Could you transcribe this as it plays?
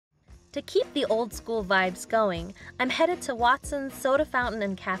To keep the old school vibes going, I'm headed to Watson's Soda Fountain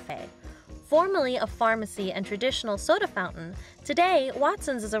and Cafe. Formerly a pharmacy and traditional soda fountain, today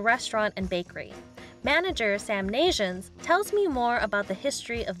Watson's is a restaurant and bakery. Manager Sam Nasians tells me more about the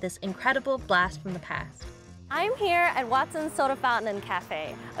history of this incredible blast from the past. I'm here at Watson's Soda Fountain and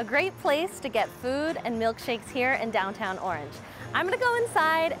Cafe, a great place to get food and milkshakes here in downtown Orange. I'm gonna go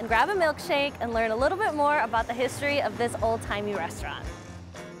inside and grab a milkshake and learn a little bit more about the history of this old-timey restaurant.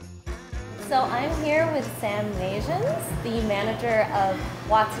 So I'm here with Sam Nasians, the manager of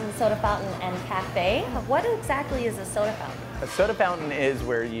Watson's Soda Fountain and Cafe. What exactly is a soda fountain? A soda fountain is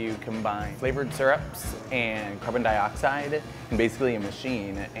where you combine flavored syrups and carbon dioxide in basically a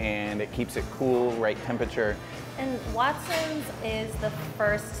machine, and it keeps it cool, right temperature. And Watson's is the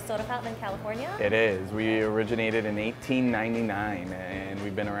first soda fountain in California? It is. We originated in 1899, and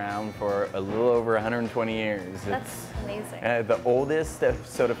we've been around for a little over 120 years. That's amazing. The oldest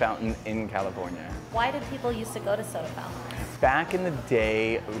soda fountain in California. Why did people used to go to soda fountains? Back in the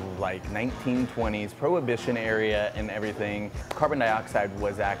day, like 1920s, Prohibition era and everything, carbon dioxide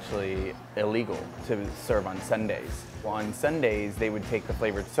was actually illegal to serve on Sundays. On Sundays, they would take the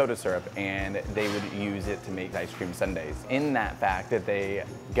flavored soda syrup and they would use it to make ice cream sundaes. In that fact that they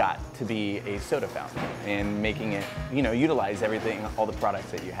got to be a soda fountain and making it, utilize everything, all the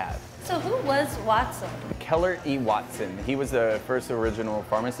products that you have. So who was Watson? Keller E. Watson. He was the first original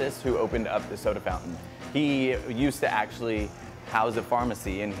pharmacist who opened up the soda fountain. He used to actually house a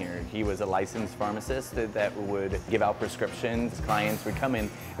pharmacy in here. He was a licensed pharmacist that would give out prescriptions. Clients would come in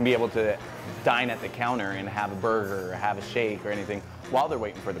and be able to dine at the counter and have a burger or have a shake or anything while they're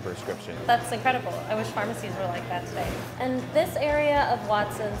waiting for the prescription. That's incredible. I wish pharmacies were like that today. And this area of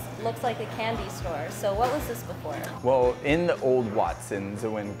Watson's looks like a candy store. So what was this before? Well, in the old Watson's,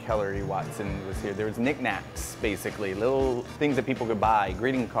 when Keller E. Watson was here, there was knickknacks, basically, little things that people could buy,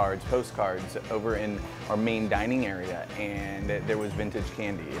 greeting cards, postcards over in our main dining area, and there was vintage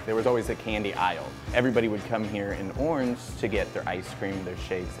candy. There was always a candy aisle. Everybody would come here in Orange to get their ice cream, their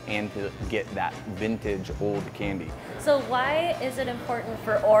shakes, and to get that vintage old candy. So why is it important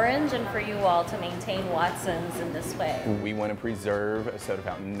for Orange and for you all to maintain Watson's in this way? We want to preserve a soda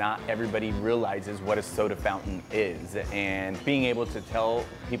fountain. Not everybody realizes what a soda fountain is, and being able to tell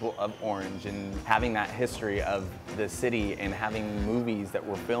people of Orange and having that history of the city and having movies that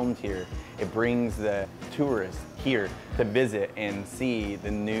were filmed here, it brings the tourists here to visit and see the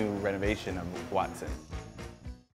new renovation of Watson.